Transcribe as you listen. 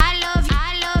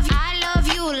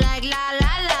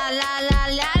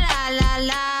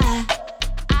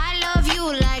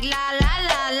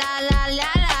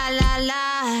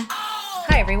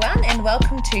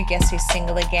to Guess Who's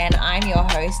Single Again. I'm your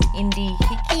host, Indy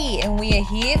Hickey, and we are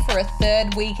here for a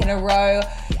third week in a row.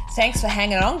 Thanks for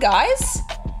hanging on, guys.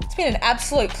 It's been an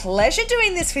absolute pleasure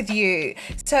doing this with you.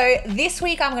 So this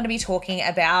week I'm going to be talking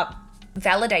about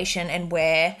validation and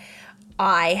where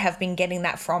I have been getting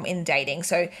that from in dating.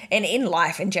 So, and in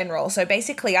life in general. So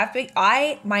basically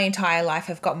my entire life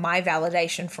have got my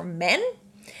validation from men,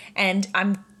 and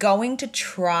I'm going to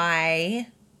try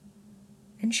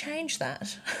and change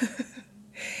that.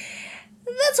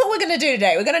 That's what we're going to do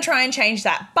today. We're going to try and change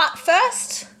that. But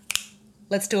first,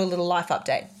 let's do a little life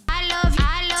update.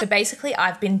 So basically,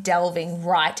 I've been delving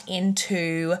right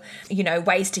into,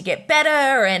 ways to get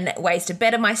better and ways to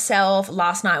better myself.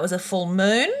 Last night was a full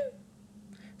moon.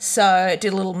 So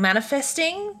did a little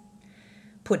manifesting,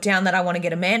 put down that I want to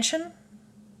get a mansion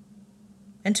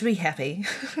and to be happy.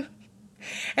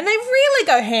 And they really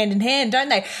go hand in hand, don't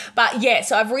they? But yeah,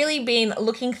 so I've really been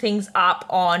looking things up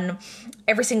on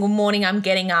every single morning. I'm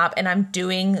getting up and I'm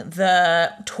doing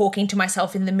the talking to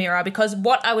myself in the mirror, because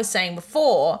what I was saying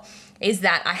before is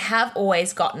that I have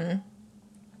always gotten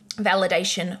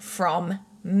validation from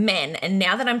men. And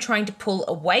now that I'm trying to pull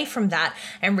away from that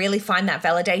and really find that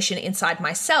validation inside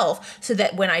myself, so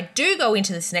that when I do go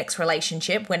into this next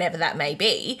relationship, whenever that may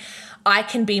be, I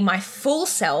can be my full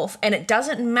self, and it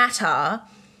doesn't matter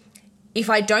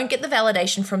if I don't get the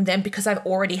validation from them, because I've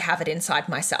already have it inside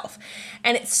myself.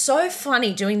 And it's so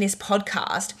funny doing this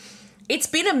podcast. It's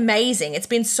been amazing. It's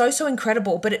been so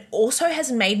incredible, but it also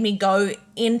has made me go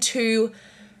into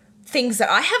things that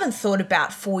I haven't thought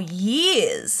about for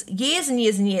years and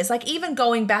years. Like even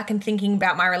going back and thinking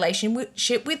about my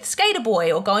relationship with Skater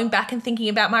Boy, or going back and thinking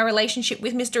about my relationship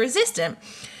with Mr. Resistant.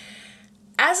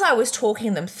 As I was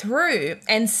talking them through,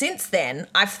 and since then,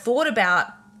 I've thought about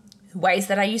ways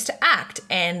that I used to act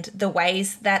and the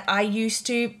ways that I used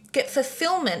to get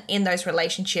fulfillment in those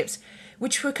relationships,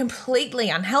 which were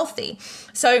completely unhealthy.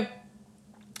 So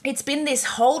it's been this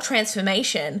whole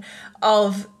transformation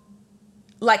of,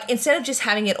 like, instead of just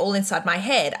having it all inside my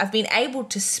head, I've been able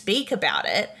to speak about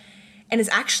it, and it's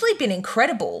actually been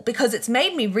incredible, because it's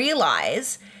made me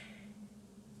realize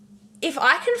if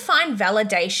I can find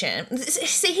validation.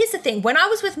 See, here's the thing. When I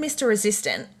was with Mr.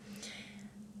 Resistant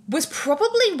was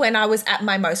probably when I was at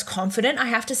my most confident, I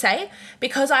have to say,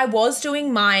 because I was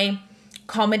doing my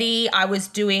comedy, I was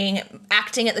doing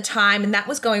acting at the time, and that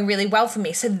was going really well for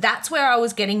me. So that's where I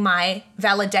was getting my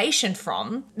validation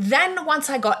from. Then once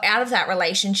I got out of that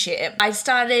relationship, I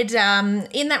started,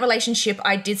 in that relationship,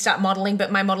 I did start modeling, but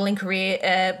my modeling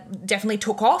career definitely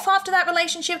took off after that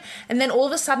relationship. And then all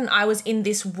of a sudden I was in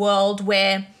this world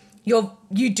where you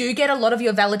do get a lot of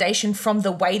your validation from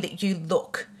the way that you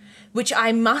look, which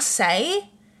I must say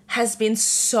has been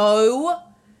so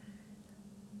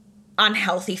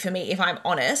unhealthy for me, if I'm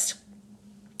honest.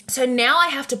 So now I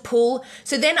have to pull.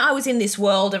 So then I was in this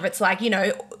world of, it's like,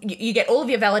 you get all of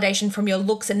your validation from your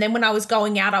looks. And then when I was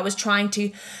going out, I was trying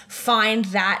to find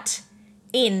that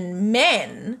in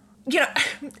men.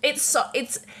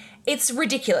 It's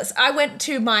ridiculous. I went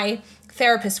to my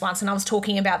therapist once and I was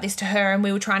talking about this to her, and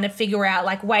we were trying to figure out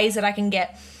like ways that I can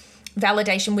get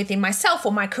validation within myself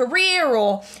or my career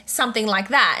or something like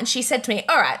that. And she said to me,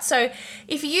 all right, so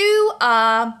if you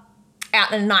are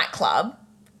out in a nightclub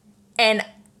and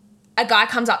a guy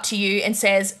comes up to you and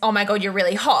says, oh my God, you're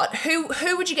really hot, who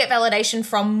would you get validation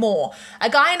from more? A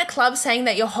guy in a club saying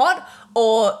that you're hot,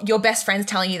 or your best friends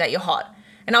telling you that you're hot?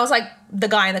 And I was like, the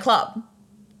guy in the club.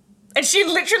 And she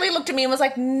literally looked at me and was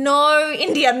like, no,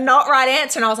 India, not right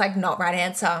answer. And I was like, not right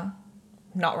answer.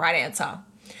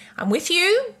 I'm with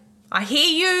you. I hear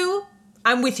you.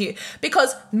 I'm with you.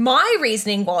 Because my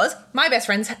reasoning was, my best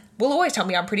friends will always tell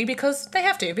me I'm pretty because they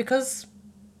have to, because,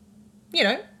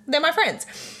 they're my friends.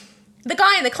 The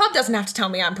guy in the club doesn't have to tell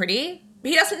me I'm pretty.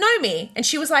 He doesn't know me. And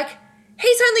she was like,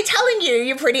 he's only telling you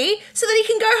you're pretty so that he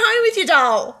can go home with you,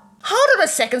 doll. Hold on a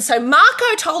second. So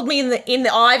Marco told me in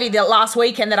the Ivy that last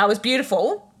weekend that I was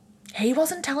beautiful. He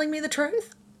wasn't telling me the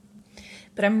truth.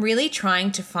 But I'm really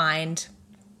trying to find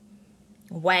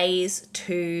ways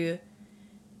to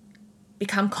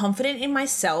become confident in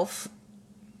myself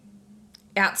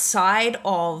outside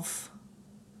of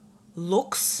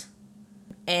looks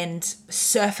and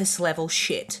surface level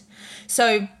shit.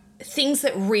 So things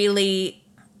that really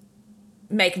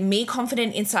make me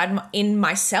confident in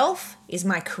myself is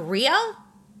my career,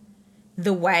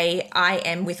 the way I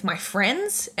am with my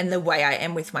friends, and the way I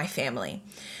am with my family.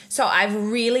 So I've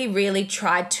really, really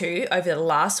tried to, over the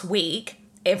last week,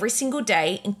 every single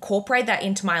day, incorporate that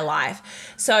into my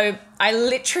life. So I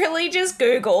literally just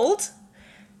Googled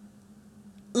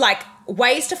like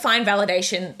ways to find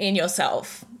validation in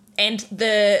yourself. And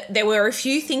there were a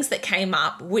few things that came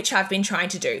up which I've been trying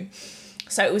to do.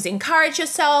 So it was encourage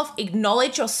yourself,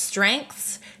 acknowledge your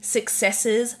strengths,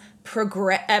 successes,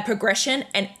 progression,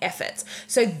 and efforts.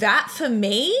 So that for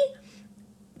me,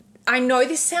 I know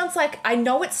it sounds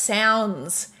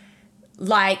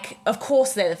like, of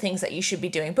course, they're the things that you should be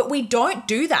doing, but we don't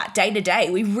do that day to day.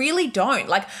 We really don't.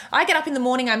 Like, I get up in the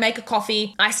morning, I make a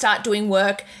coffee, I start doing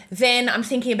work, then I'm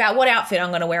thinking about what outfit I'm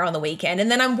going to wear on the weekend,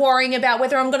 and then I'm worrying about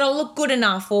whether I'm going to look good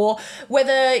enough or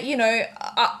whether,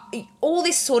 all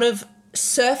this sort of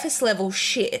surface level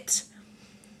shit.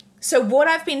 So what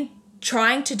I've been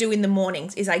trying to do in the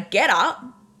mornings is I get up,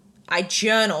 I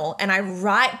journal, and I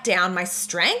write down my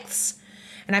strengths.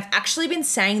 And I've actually been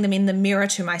saying them in the mirror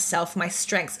to myself, my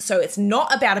strengths. So it's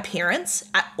not about appearance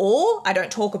at all. I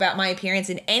don't talk about my appearance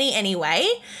in any way.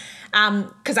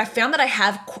 Because I found that I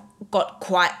have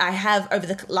over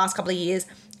the last couple of years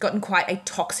gotten quite a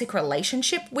toxic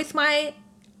relationship with my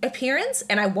appearance,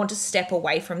 and I want to step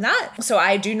away from that. So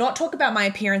I do not talk about my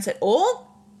appearance at all.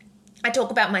 I talk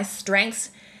about my strengths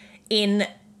in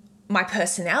my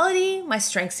personality, my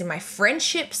strengths in my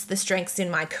friendships, the strengths in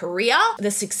my career,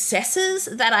 the successes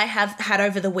that I have had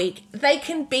over the week. They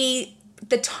can be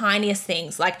the tiniest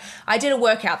things. Like, I did a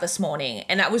workout this morning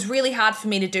and that was really hard for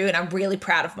me to do, and I'm really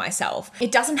proud of myself.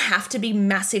 It doesn't have to be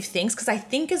massive things, because I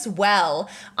think as well,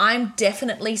 I'm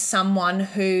definitely someone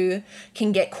who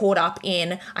can get caught up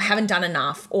in, I haven't done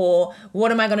enough, or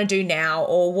what am I going to do now,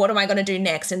 or what am I going to do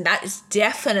next? And that is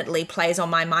definitely plays on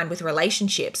my mind with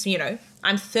relationships.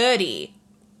 I'm 30.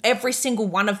 Every single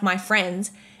one of my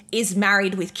friends is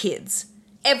married with kids.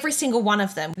 Every single one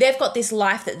of them. They've got this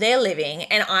life that they're living,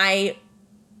 and I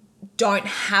don't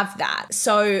have that.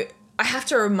 So I have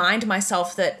to remind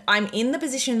myself that I'm in the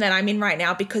position that I'm in right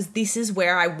now because this is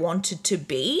where I wanted to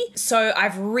be. So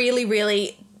I've really,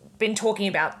 really been talking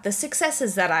about the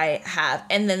successes that I have,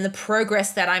 and then the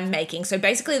progress that I'm making. So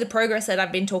basically the progress that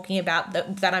I've been talking about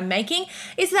that I'm making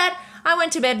is that I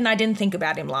went to bed and I didn't think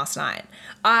about him last night.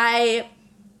 I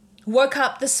woke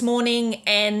up this morning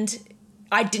and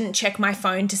I didn't check my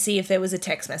phone to see if there was a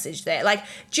text message there. Like,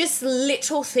 just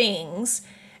little things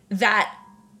that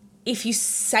if you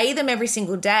say them every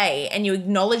single day and you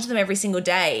acknowledge them every single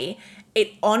day,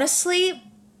 it honestly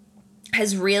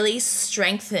has really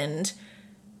strengthened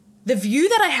the view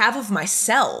that I have of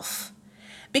myself.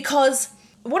 Because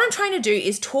what I'm trying to do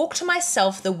is talk to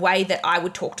myself the way that I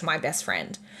would talk to my best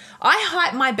friend. I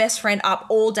hype my best friend up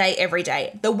all day, every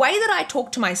day. The way that I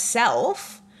talk to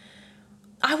myself,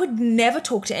 I would never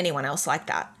talk to anyone else like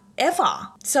that, ever.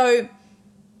 So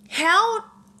how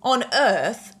on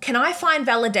earth can I find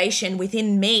validation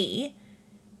within me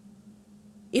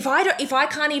if I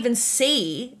can't even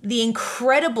see the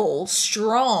incredible,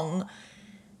 strong,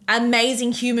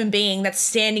 amazing human being that's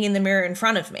standing in the mirror in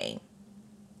front of me?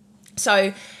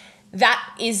 So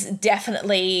that is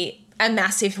definitely a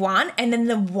massive one. And then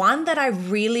the one that I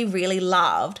really, really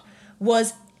loved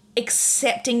was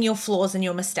accepting your flaws and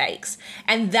your mistakes.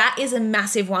 And that is a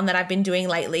massive one that I've been doing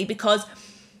lately, because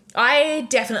I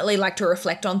definitely like to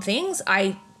reflect on things.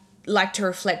 I like to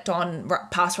reflect on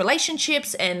past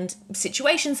relationships and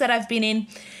situations that I've been in.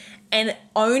 And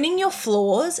owning your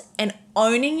flaws and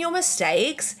owning your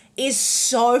mistakes is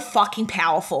so fucking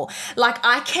powerful. Like,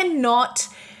 I cannot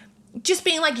just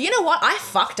being like, you know what, I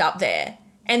fucked up there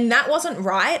and that wasn't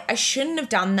right. I shouldn't have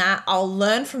done that. I'll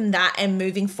learn from that, and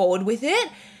moving forward with it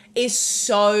is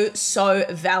so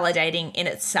validating in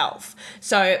itself.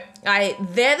 So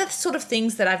they're the sort of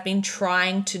things that I've been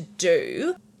trying to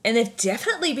do, and they've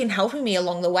definitely been helping me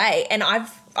along the way. And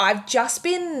I've just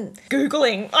been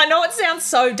Googling. I know it sounds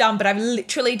so dumb, but I've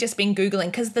literally just been Googling,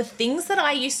 because the things that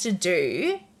I used to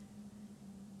do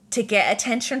to get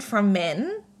attention from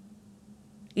men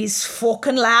is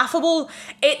fucking laughable.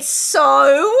 It's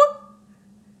so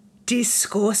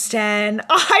disgusting.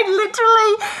 I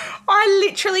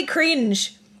literally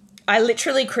cringe.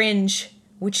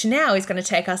 Which now is going to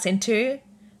take us into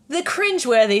the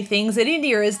cringeworthy things that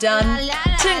India has done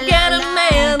to get a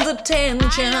man's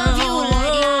attention.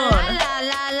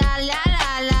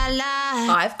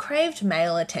 I've craved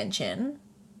male attention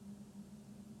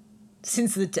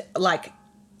since for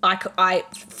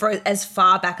as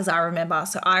far back as I remember.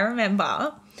 So I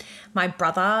remember my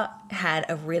brother had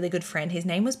a really good friend. His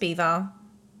name was Beaver.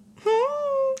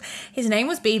 His name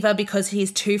was Beaver because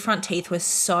his two front teeth were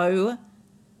so...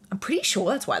 I'm pretty sure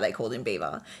that's why they called him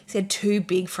Beaver. He had two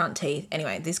big front teeth.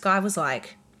 Anyway, this guy was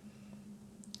like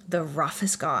the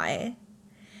roughest guy,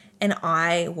 and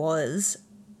I was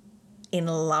in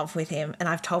love with him. And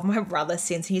I've told my brother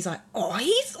since, he's like, oh,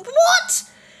 he's so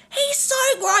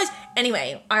gross.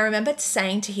 Anyway, I remember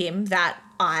saying to him that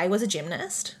I was a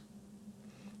gymnast.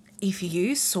 If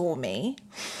you saw me,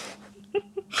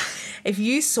 I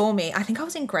think I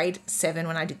was in grade 7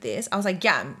 when I did this. I was like,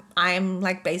 yeah, I'm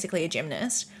like basically a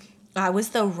gymnast. I was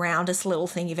the roundest little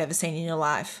thing you've ever seen in your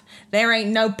life. There ain't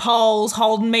no poles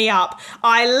holding me up.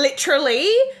 I literally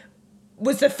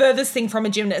was the furthest thing from a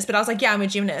gymnast, but I was like, yeah, I'm a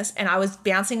gymnast. And I was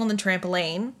bouncing on the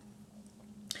trampoline,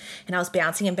 and I was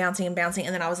bouncing and bouncing and bouncing,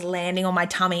 and then I was landing on my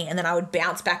tummy, and then I would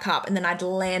bounce back up, and then I'd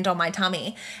land on my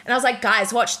tummy. And I was like,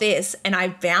 guys, watch this. And I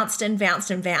bounced and bounced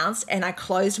and bounced, and I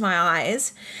closed my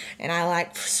eyes, and I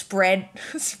like spread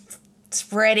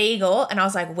eagle, and I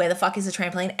was like, where the fuck is the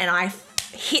trampoline? And I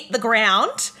hit the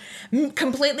ground,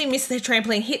 completely missed the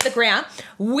trampoline, hit the ground,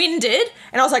 winded,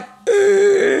 and I was like,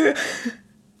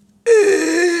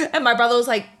 and my brother was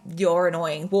like, you're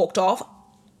annoying, walked off.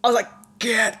 I was like,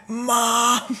 get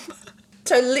mom.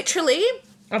 So literally,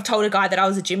 I've told a guy that I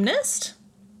was a gymnast,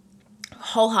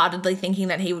 wholeheartedly thinking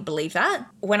that he would believe that.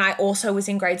 When I also was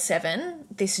in grade 7,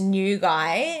 this new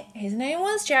guy, his name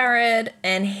was Jared,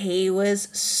 and he was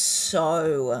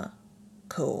so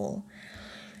cool.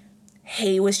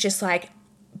 He was just like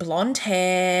blonde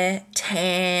hair,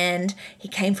 tanned. He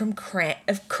came from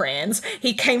Cairns.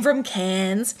 He came from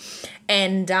Cairns,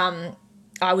 and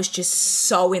I was just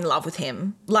so in love with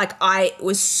him. Like, I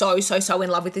was so in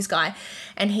love with this guy.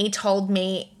 And he told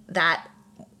me that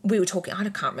we were talking, I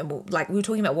can't remember, like we were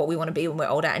talking about what we want to be when we're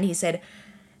older. And he said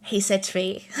to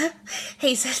me,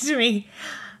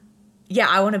 yeah,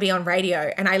 I want to be on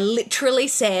radio. And I literally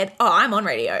said, oh, I'm on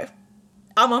radio.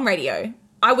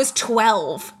 I was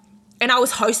 12 and I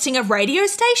was hosting a radio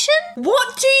station?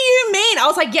 What do you mean? I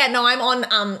was like, yeah, no, I'm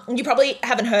on, you probably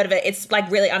haven't heard of it. It's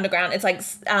like really underground. It's like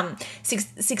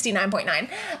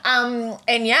 69.9.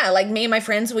 And yeah, like me and my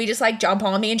friends, we just like jump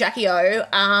on, me and Jackie O,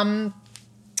 and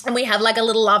we have like a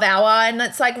little love hour, and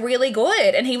it's like really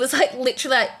good. And he was like,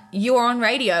 literally like, you're on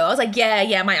radio. I was like,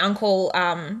 yeah, my uncle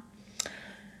owns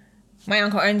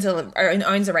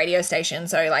a radio station.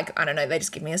 So like, I don't know, they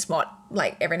just give me a spot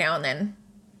like every now and then.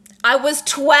 I was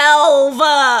 12.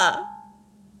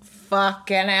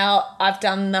 Fucking hell. I've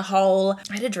done the whole,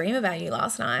 I had a dream about you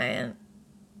last night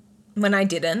when I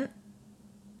didn't.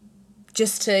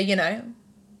 Just to, you know,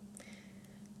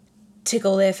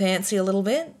 tickle their fancy a little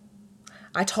bit.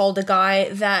 I told a guy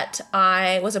that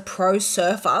I was a pro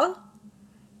surfer.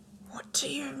 What do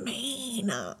you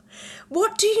mean?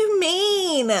 What do you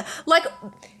mean? Like,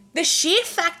 the sheer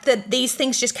fact that these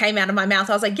things just came out of my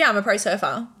mouth, I was like, yeah, I'm a pro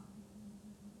surfer.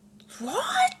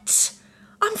 What?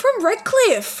 I'm from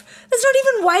Redcliffe. There's not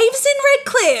even waves in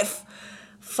Redcliffe.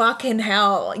 Fucking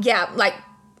hell. Yeah, like,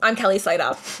 I'm Kelly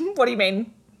Slater. What do you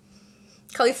mean?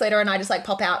 Kelly Slater and I just like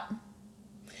pop out.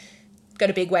 Go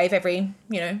to big wave every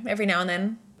now and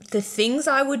then. The things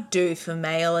I would do for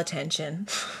male attention.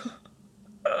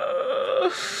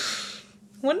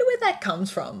 Wonder where that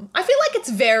comes from. I feel like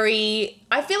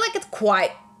it's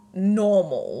quite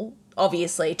normal,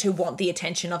 obviously, to want the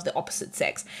attention of the opposite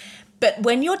sex. But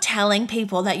when you're telling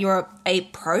people that you're a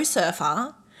pro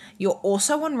surfer, you're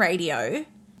also on radio,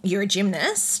 you're a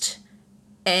gymnast,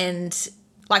 and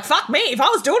like, fuck me, if I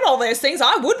was doing all those things,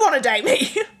 I would want to date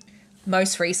me.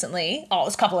 Most recently, it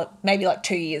was maybe like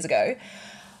 2 years ago,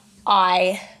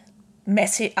 I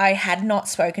had not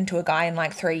spoken to a guy in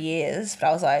like 3 years, but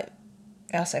I was like,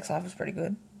 our sex life was pretty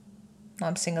good.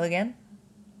 I'm single again.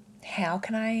 How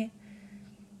can I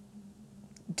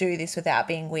do this without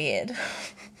being weird?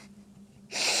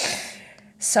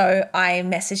 So I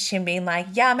messaged him being like,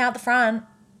 yeah, I'm out the front.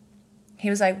 He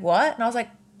was like, what? And I was like,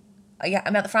 oh, yeah,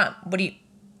 I'm out the front.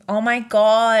 Oh my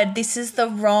God, this is the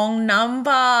wrong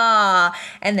number.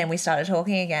 And then we started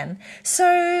talking again.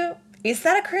 So is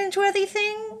that a cringeworthy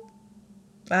thing?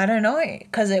 I don't know,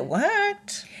 because it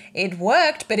worked. It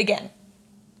worked, but again,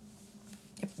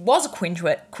 it was a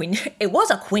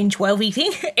cringeworthy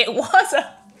thing.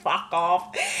 Fuck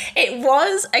off. It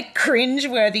was a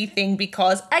cringeworthy thing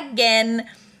because, again,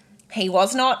 he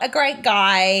was not a great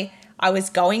guy. I was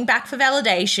going back for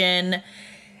validation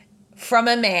from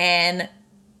a man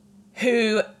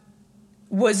who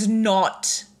was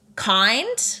not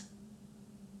kind.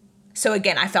 So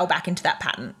again, I fell back into that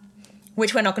pattern,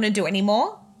 which we're not going to do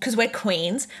anymore because we're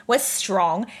queens, we're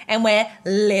strong, and we're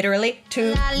literally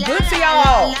too good for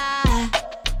y'all.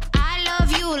 I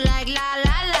love you like la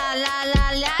la la la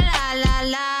la la la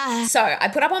la. So I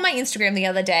put up on my Instagram the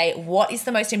other day, what is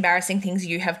the most embarrassing things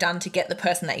you have done to get the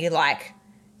person that you like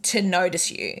to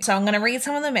notice you? So I'm going to read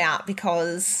some of them out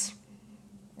because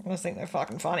I just think they're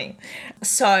fucking funny.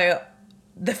 So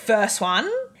the first one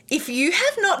If you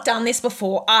have not done this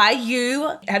before, have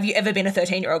you ever been a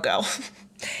 13-year-old girl?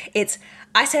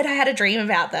 I said I had a dream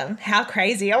about them. How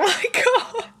crazy. Oh my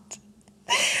God.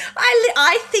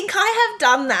 I think I have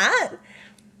done that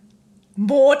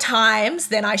more times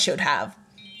than I should have.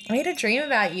 I had a dream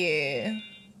about you.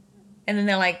 And then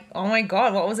they're like, oh my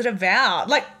God, what was it about?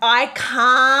 Like, I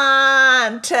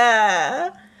can't.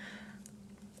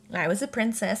 I was a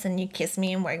princess and you kissed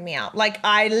me and woke me up. Like,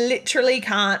 I literally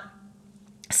can't.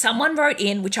 Someone wrote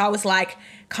in, which I was like,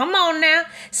 come on now.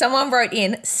 Someone wrote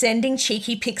in, sending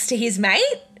cheeky pics to his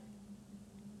mate.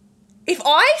 If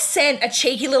I sent a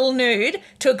cheeky little nude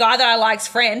to a guy that I like's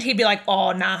friend, he'd be like,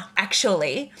 oh, nah.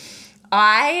 Actually,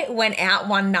 I went out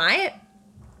one night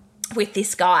with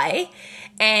this guy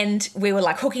and we were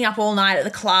like hooking up all night at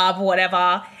the club or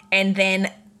whatever. And then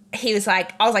I was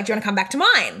like, do you want to come back to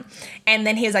mine? And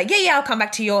then he was like, yeah, I'll come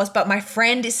back to yours. But my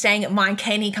friend is staying at mine.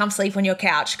 Can he come sleep on your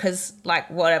couch? Because like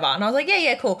whatever. And I was like,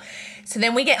 yeah, cool. So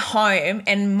then we get home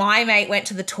and my mate went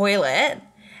to the toilet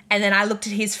and then I looked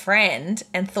at his friend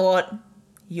and thought,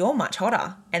 you're much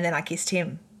hotter. And then I kissed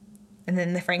him. And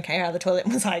then the friend came out of the toilet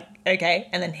and was like, okay.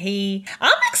 And then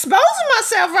I'm exposing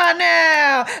myself right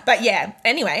now. But yeah,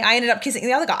 anyway, I ended up kissing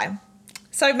the other guy.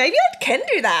 So maybe I can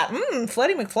do that.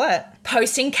 Flirty McFlirt.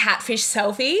 Posting catfish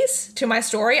selfies to my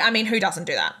story. I mean, who doesn't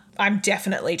do that? I'm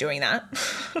definitely doing that.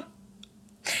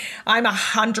 I'm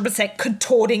 100%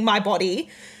 contorting my body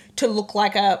to look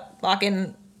like a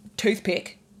fucking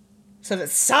toothpick so that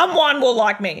someone will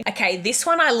like me. Okay, this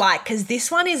one I like because this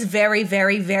one is very,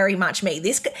 very, very much me.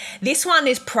 This one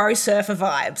is pro surfer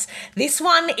vibes. This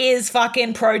one is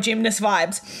fucking pro gymnast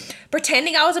vibes.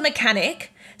 Pretending I was a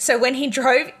mechanic. So when he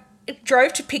drove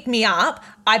to pick me up,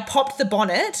 I popped the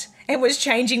bonnet and was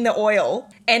changing the oil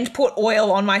and put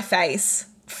oil on my face.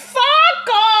 Fuck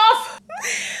off!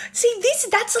 See,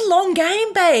 that's a long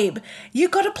game, babe. You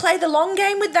got to play the long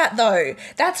game with that though.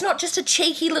 That's not just a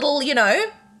cheeky little,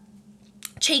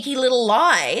 cheeky little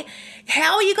lie.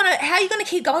 How are you gonna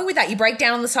keep going with that? You break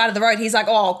down on the side of the road. He's like,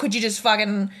 oh, could you just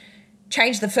fucking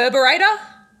change the furberator?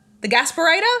 The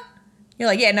gasparator? You're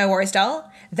like, yeah, no worries,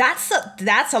 doll. That's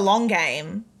a long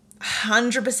game.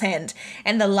 100%.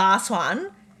 And the last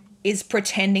one is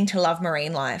pretending to love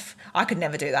marine life. I could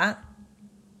never do that.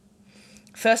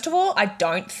 First of all, I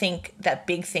don't think that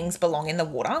big things belong in the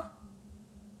water.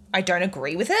 I don't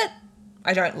agree with it.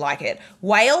 I don't like it.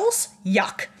 Whales,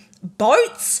 yuck.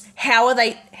 Boats, how are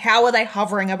they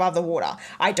hovering above the water?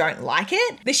 I don't like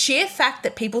it. The sheer fact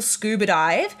that people scuba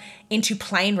dive into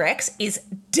plane wrecks is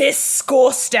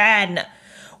disgusting.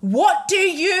 What do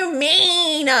you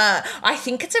mean? I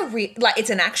think it's I'm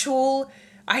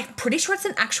pretty sure it's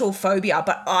an actual phobia,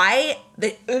 but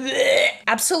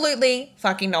absolutely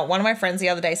fucking not. One of my friends the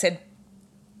other day said,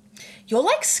 you're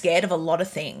like scared of a lot of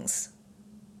things.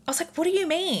 I was like, what do you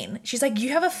mean? She's like,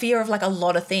 you have a fear of like a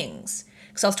lot of things.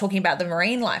 Because I was talking about the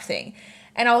marine life thing.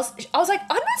 And I was like,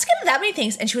 I'm not scared of that many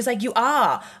things. And she was like, you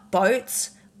are.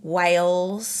 Boats,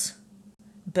 whales,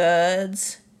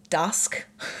 birds, dusk.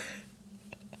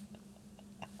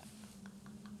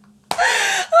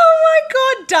 Oh my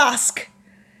God, dusk.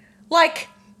 Like,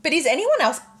 but is anyone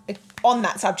else on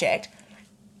that subject?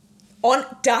 On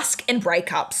dusk and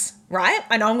breakups, right?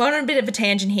 I know I'm going on a bit of a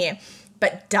tangent here,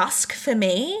 but dusk for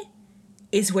me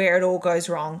is where it all goes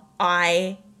wrong.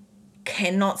 I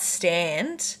cannot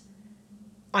stand.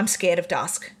 I'm scared of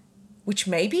dusk, which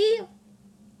maybe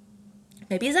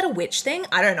is that a witch thing?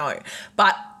 I don't know.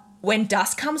 But when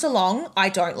dusk comes along, I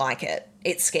don't like it.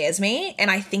 It scares me.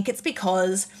 And I think it's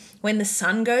because when the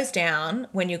sun goes down,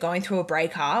 when you're going through a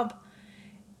breakup,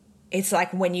 it's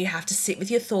like when you have to sit with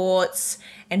your thoughts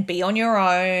and be on your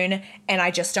own, and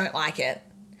I just don't like it.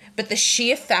 But the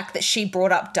sheer fact that she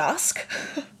brought up dusk,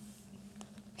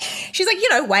 she's like,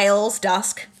 whales,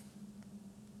 dusk.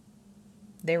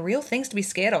 They're real things to be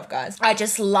scared of, guys. I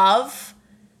just love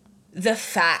the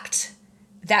fact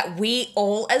that we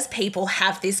all as people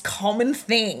have this common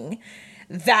thing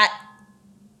that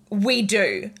we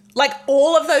do. Like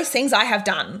all of those things I have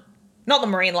done. Not the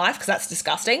marine life, because that's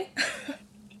disgusting.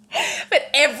 But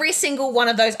every single one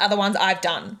of those other ones I've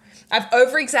done. I've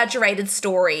over-exaggerated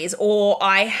stories, or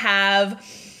I have,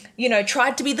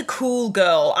 tried to be the cool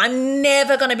girl. I'm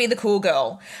never going to be the cool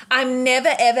girl. I'm never,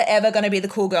 ever, ever going to be the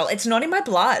cool girl. It's not in my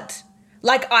blood.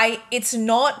 It's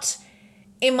not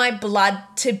in my blood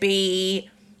to be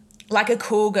like a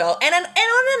cool girl. And on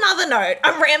another note,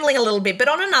 I'm rambling a little bit, but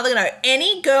on another note,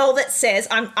 any girl that says,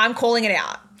 I'm calling it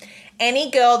out.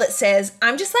 Any girl that says,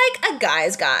 I'm just like a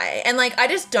guy's guy and like I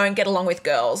just don't get along with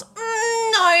girls. No,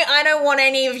 I don't want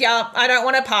any of you. I don't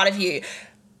want a part of you.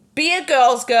 Be a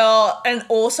girl's girl, and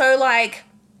also like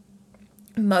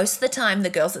most of the time the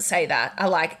girls that say that are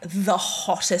like the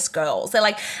hottest girls. They're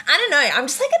like, I don't know, I'm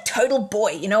just like a total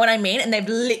boy, you know what I mean? And they've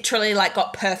literally like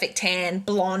got perfect tan,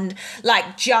 blonde,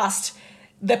 like just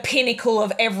the pinnacle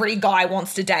of every guy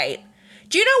wants to date.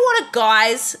 Do you know what a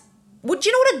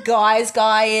guy's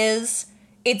guy is?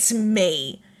 It's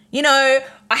me. You know,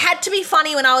 I had to be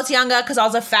funny when I was younger because I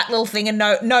was a fat little thing and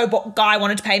no guy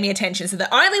wanted to pay me attention. So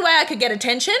the only way I could get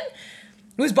attention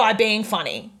was by being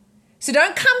funny. So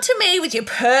don't come to me with your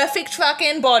perfect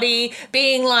fucking body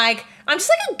being like, I'm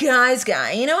just like a guy's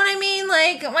guy. You know what I mean?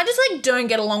 Like, I just like don't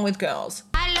get along with girls.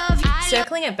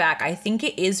 Circling it back, I think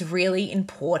it is really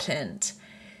important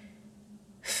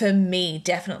for me,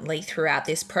 definitely throughout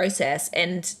this process,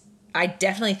 and I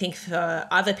definitely think for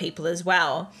other people as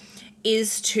well,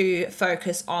 is to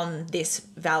focus on this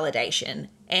validation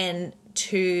and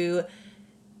to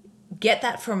get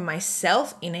that from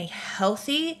myself in a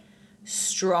healthy,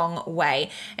 strong way.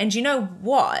 And you know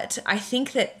what? I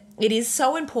think that it is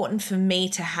so important for me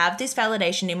to have this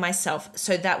validation in myself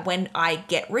so that when I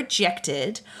get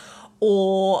rejected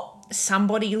or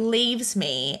somebody leaves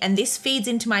me, and this feeds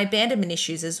into my abandonment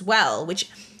issues as well, which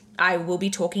I will be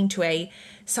talking to a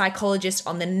psychologist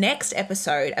on the next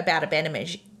episode about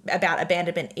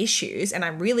abandonment issues, and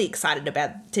I'm really excited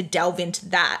to delve into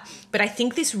that. But I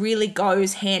think this really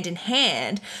goes hand in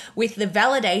hand with the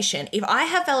validation. If I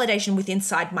have validation within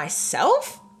inside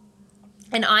myself,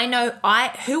 and I know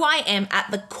who I am at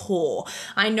the core,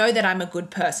 I know that I'm a good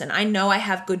person, I know I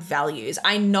have good values,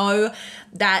 I know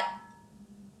that,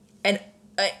 and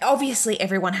obviously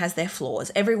everyone has their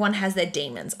flaws, everyone has their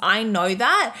demons, I know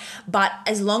that, but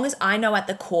as long as I know at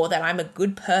the core that I'm a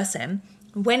good person,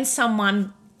 when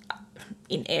someone,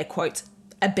 in air quotes,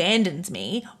 abandons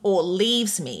me or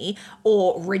leaves me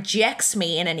or rejects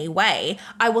me in any way,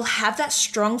 I will have that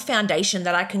strong foundation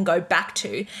that I can go back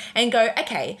to and go,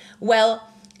 okay, well,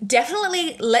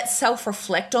 definitely let's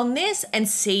self-reflect on this and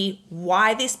see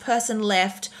why this person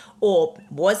left, or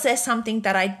was there something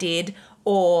that I did,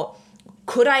 or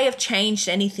could I have changed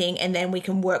anything, and then we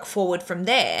can work forward from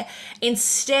there,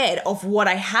 instead of what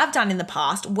I have done in the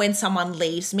past when someone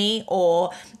leaves me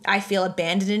or I feel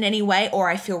abandoned in any way or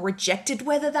I feel rejected,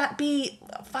 whether that be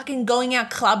fucking going out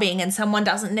clubbing and someone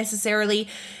doesn't necessarily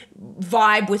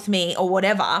vibe with me or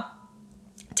whatever,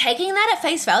 taking that at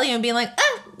face value and being like,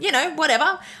 you know,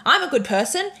 whatever, I'm a good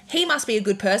person, he must be a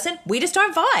good person, we just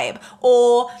don't vibe,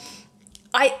 or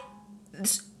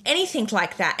anything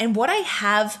like that. And what I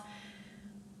have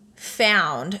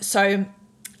found, so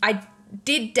I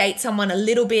did date someone a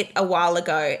little bit a while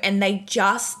ago, and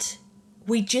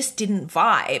we just didn't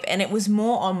vibe, and it was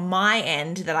more on my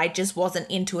end that I just wasn't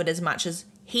into it as much as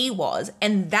he was,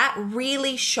 and that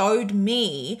really showed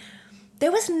me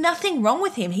there was nothing wrong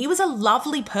with him. He was a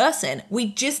lovely person. We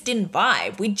just didn't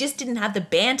vibe. We just didn't have the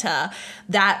banter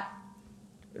that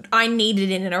I needed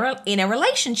in a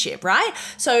relationship, right?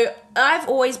 So I've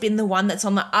always been the one that's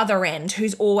on the other end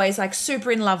who's always like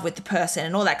super in love with the person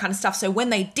and all that kind of stuff. So when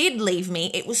they did leave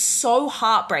me, it was so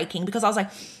heartbreaking because I was like,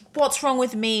 what's wrong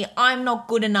with me? I'm not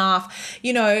good enough.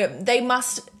 You know, they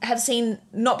must have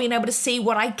not been able to see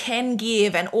what I can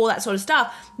give and all that sort of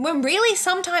stuff. When really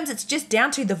sometimes it's just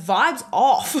down to the vibe's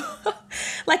off.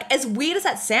 Like, as weird as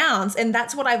that sounds, and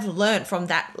that's what I've learned from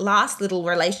that last little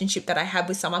relationship that I had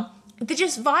with someone. The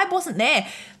just vibe wasn't there.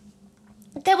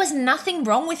 There was nothing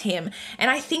wrong with him.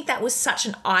 And I think that was such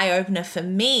an eye-opener for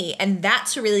me. And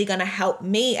that's really going to help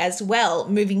me as well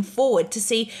moving forward to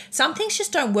see some things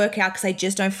just don't work out because they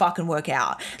just don't fucking work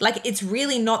out. Like, it's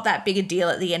really not that big a deal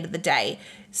at the end of the day.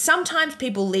 Sometimes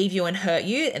people leave you and hurt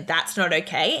you, and that's not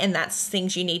okay. And that's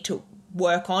things you need to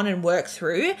work on and work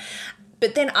through.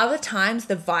 But then other times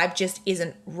the vibe just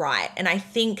isn't right. And I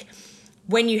think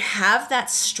when you have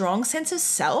that strong sense of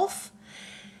self,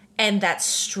 and that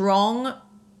strong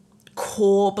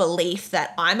core belief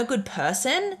that I'm a good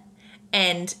person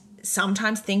and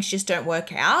sometimes things just don't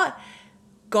work out,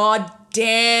 god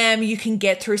damn, you can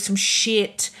get through some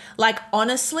shit. Like,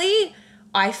 honestly,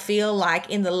 I feel like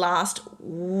in the last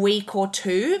week or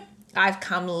two, I've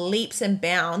come leaps and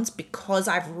bounds because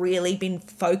I've really been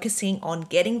focusing on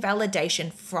getting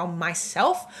validation from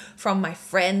myself, from my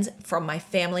friends, from my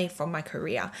family, from my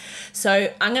career.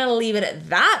 So I'm going to leave it at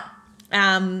that.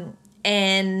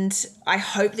 And I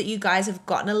hope that you guys have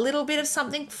gotten a little bit of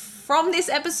something from this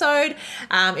episode.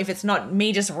 If it's not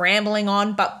me just rambling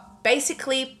on, but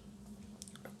basically,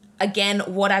 again,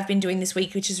 what I've been doing this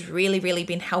week, which has really, really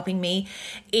been helping me,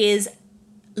 is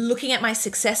looking at my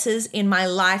successes in my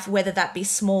life, whether that be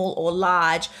small or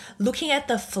large, looking at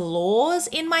the flaws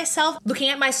in myself, looking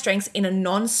at my strengths in a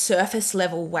non-surface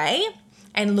level way,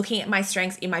 and looking at my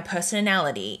strengths in my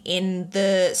personality,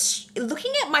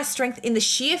 looking at my strength in the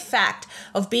sheer fact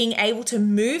of being able to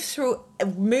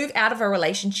move out of a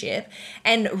relationship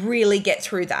and really get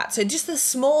through that. So just the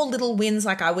small little wins,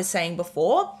 like I was saying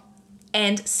before,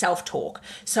 and self-talk.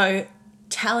 So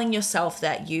telling yourself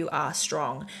that you are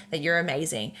strong, that you're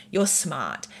amazing, you're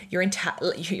smart, you're smart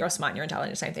and you're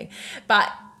intelligent, same thing.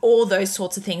 But all those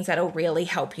sorts of things that'll really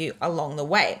help you along the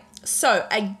way. So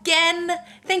again,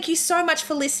 thank you so much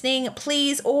for listening.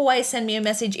 Please always send me a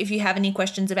message if you have any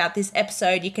questions about this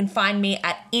episode. You can find me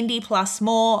at Indie Plus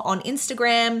More on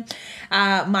Instagram.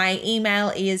 My email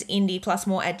is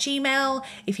indieplusmore@gmail.com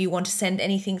if you want to send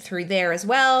anything through there as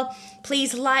well.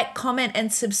 Please like, comment,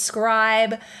 and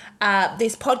subscribe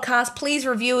this podcast. Please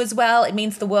review as well. It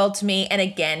means the world to me. And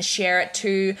again, share it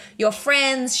to your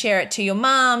friends, share it to your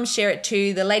mom, share it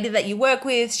to the lady that you work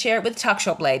with, share it with Tuck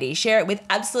Shop Lady, share it with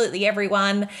absolutely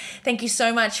everyone. Thank you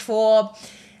so much for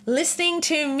listening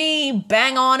to me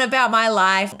bang on about my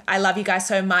life. I love you guys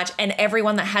so much. And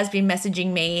everyone that has been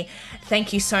messaging me,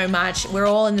 thank you so much. We're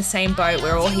all in the same boat.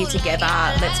 We're all here together.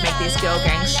 Let's make this girl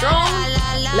gang strong.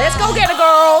 Let's go get it,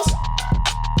 girls.